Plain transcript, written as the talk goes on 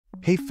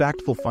Hey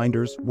Factful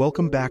Finders,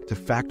 welcome back to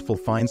Factful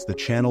Finds, the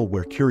channel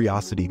where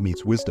curiosity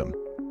meets wisdom.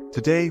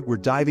 Today, we're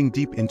diving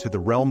deep into the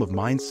realm of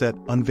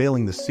mindset,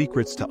 unveiling the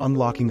secrets to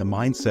unlocking a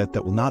mindset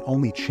that will not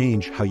only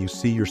change how you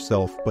see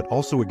yourself, but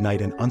also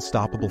ignite an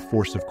unstoppable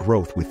force of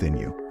growth within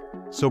you.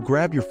 So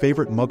grab your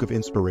favorite mug of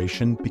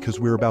inspiration because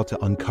we're about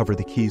to uncover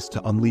the keys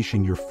to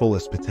unleashing your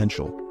fullest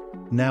potential.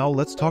 Now,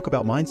 let's talk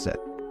about mindset.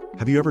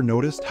 Have you ever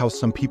noticed how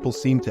some people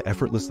seem to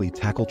effortlessly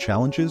tackle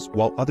challenges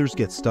while others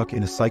get stuck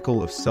in a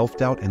cycle of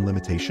self-doubt and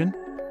limitation?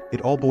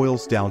 It all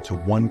boils down to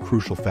one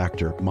crucial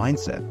factor: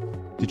 mindset.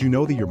 Did you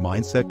know that your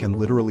mindset can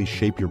literally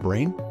shape your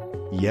brain?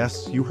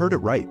 Yes, you heard it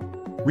right.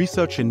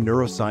 Research in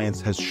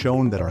neuroscience has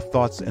shown that our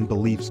thoughts and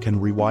beliefs can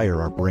rewire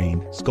our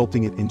brain,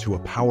 sculpting it into a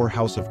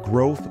powerhouse of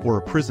growth or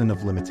a prison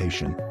of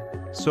limitation.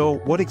 So,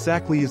 what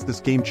exactly is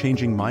this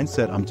game-changing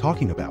mindset I'm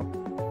talking about?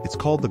 It's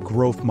called the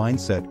growth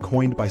mindset,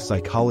 coined by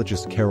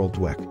psychologist Carol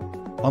Dweck.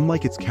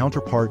 Unlike its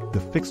counterpart, the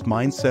fixed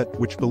mindset,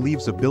 which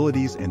believes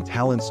abilities and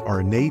talents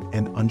are innate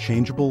and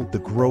unchangeable, the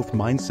growth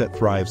mindset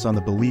thrives on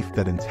the belief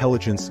that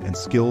intelligence and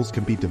skills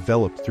can be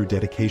developed through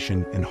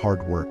dedication and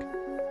hard work.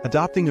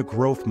 Adopting a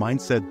growth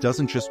mindset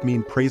doesn't just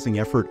mean praising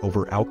effort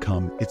over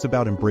outcome, it's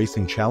about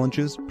embracing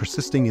challenges,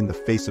 persisting in the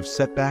face of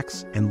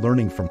setbacks, and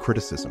learning from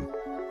criticism.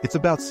 It's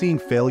about seeing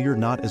failure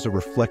not as a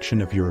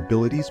reflection of your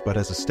abilities, but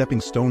as a stepping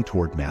stone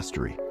toward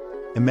mastery.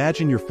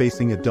 Imagine you're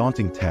facing a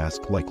daunting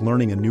task like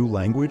learning a new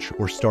language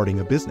or starting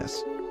a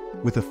business.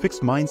 With a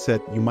fixed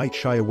mindset, you might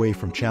shy away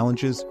from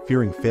challenges,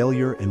 fearing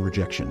failure and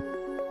rejection.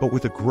 But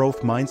with a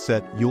growth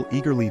mindset, you'll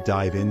eagerly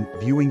dive in,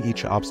 viewing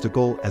each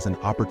obstacle as an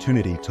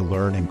opportunity to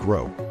learn and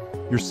grow.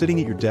 You're sitting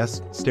at your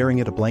desk,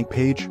 staring at a blank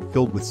page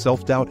filled with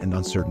self-doubt and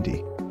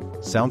uncertainty.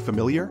 Sound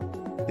familiar?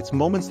 It's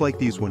moments like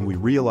these when we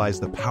realize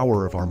the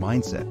power of our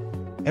mindset.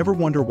 Ever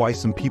wonder why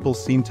some people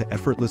seem to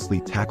effortlessly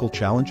tackle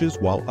challenges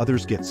while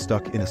others get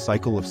stuck in a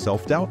cycle of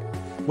self-doubt?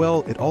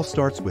 Well, it all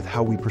starts with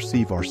how we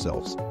perceive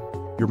ourselves.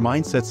 Your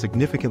mindset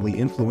significantly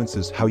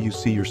influences how you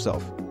see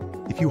yourself.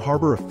 If you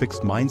harbor a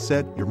fixed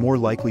mindset, you're more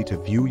likely to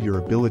view your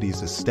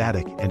abilities as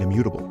static and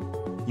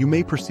immutable. You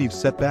may perceive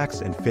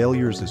setbacks and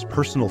failures as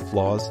personal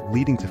flaws,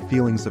 leading to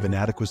feelings of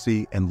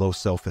inadequacy and low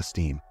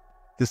self-esteem.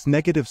 This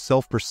negative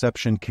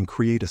self-perception can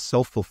create a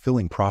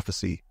self-fulfilling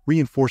prophecy,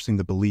 reinforcing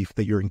the belief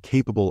that you're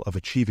incapable of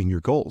achieving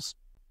your goals.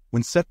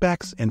 When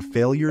setbacks and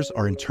failures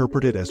are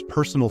interpreted as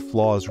personal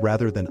flaws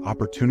rather than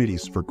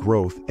opportunities for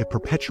growth, it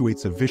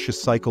perpetuates a vicious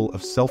cycle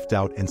of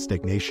self-doubt and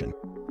stagnation.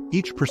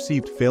 Each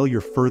perceived failure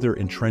further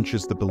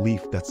entrenches the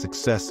belief that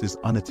success is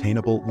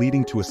unattainable,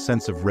 leading to a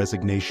sense of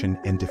resignation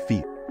and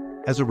defeat.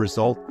 As a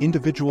result,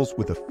 individuals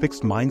with a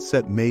fixed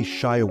mindset may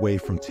shy away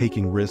from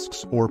taking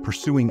risks or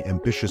pursuing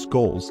ambitious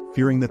goals,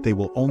 fearing that they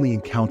will only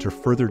encounter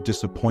further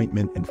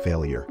disappointment and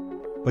failure.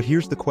 But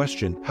here's the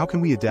question: how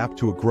can we adapt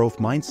to a growth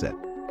mindset?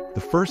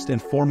 The first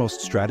and foremost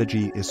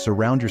strategy is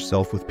surround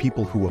yourself with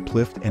people who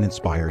uplift and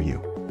inspire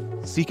you.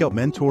 Seek out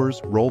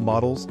mentors, role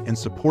models, and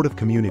supportive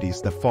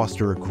communities that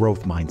foster a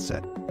growth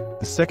mindset.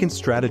 The second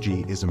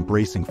strategy is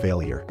embracing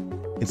failure.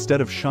 Instead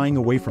of shying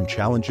away from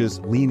challenges,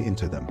 lean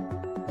into them.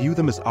 View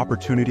them as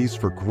opportunities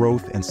for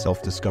growth and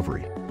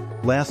self-discovery.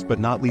 Last but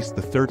not least,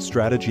 the third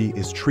strategy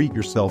is treat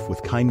yourself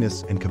with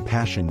kindness and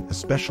compassion,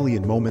 especially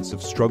in moments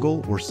of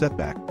struggle or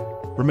setback.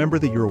 Remember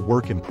that you're a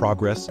work in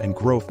progress and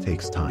growth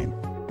takes time.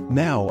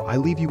 Now, I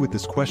leave you with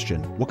this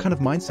question: what kind of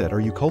mindset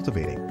are you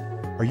cultivating?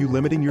 Are you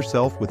limiting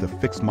yourself with a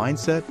fixed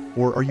mindset,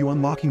 or are you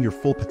unlocking your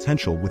full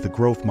potential with a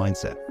growth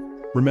mindset?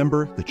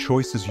 Remember, the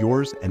choice is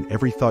yours, and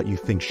every thought you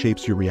think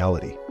shapes your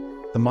reality.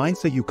 The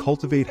mindset you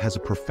cultivate has a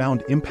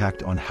profound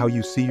impact on how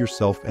you see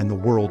yourself and the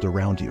world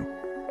around you.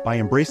 By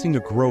embracing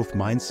a growth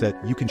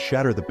mindset, you can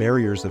shatter the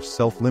barriers of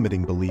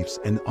self-limiting beliefs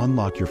and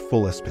unlock your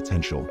fullest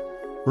potential.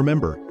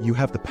 Remember, you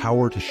have the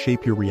power to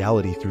shape your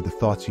reality through the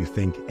thoughts you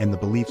think and the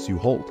beliefs you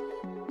hold.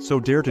 So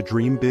dare to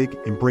dream big,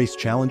 embrace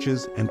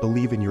challenges, and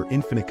believe in your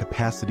infinite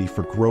capacity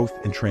for growth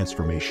and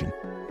transformation.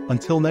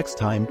 Until next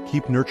time,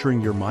 keep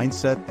nurturing your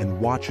mindset and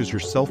watch as your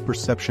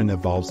self-perception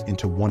evolves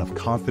into one of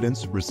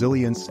confidence,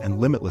 resilience, and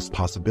limitless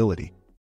possibility.